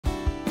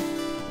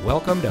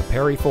Welcome to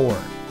Perry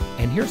Ford,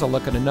 and here's a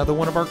look at another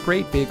one of our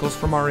great vehicles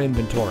from our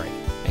inventory,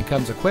 and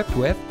comes equipped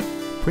with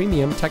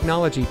Premium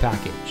Technology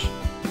Package,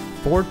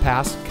 Ford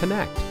Pass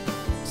Connect,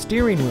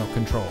 Steering Wheel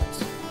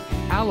Controls,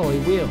 Alloy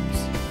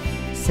Wheels,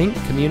 Sync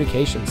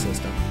Communication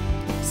System,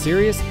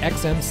 Sirius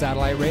XM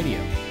Satellite Radio,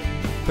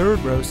 Third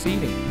Row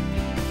Seating,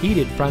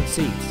 Heated Front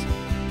Seats,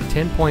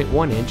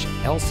 10.1-inch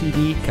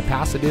LCD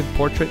Capacitive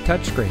Portrait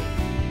Touchscreen,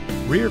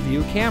 Rear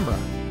View Camera.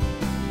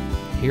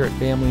 Here at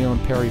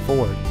family-owned Perry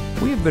Ford,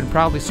 we have been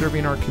proudly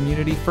serving our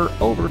community for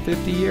over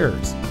 50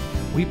 years.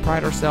 We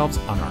pride ourselves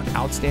on our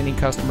outstanding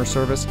customer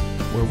service,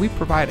 where we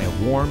provide a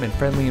warm and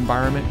friendly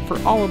environment for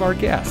all of our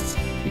guests,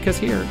 because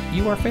here,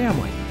 you are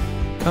family.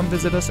 Come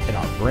visit us at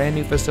our brand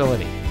new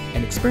facility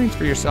and experience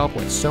for yourself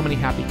what so many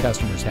happy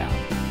customers have.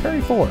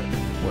 Perry Ford,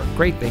 where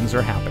great things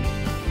are happening.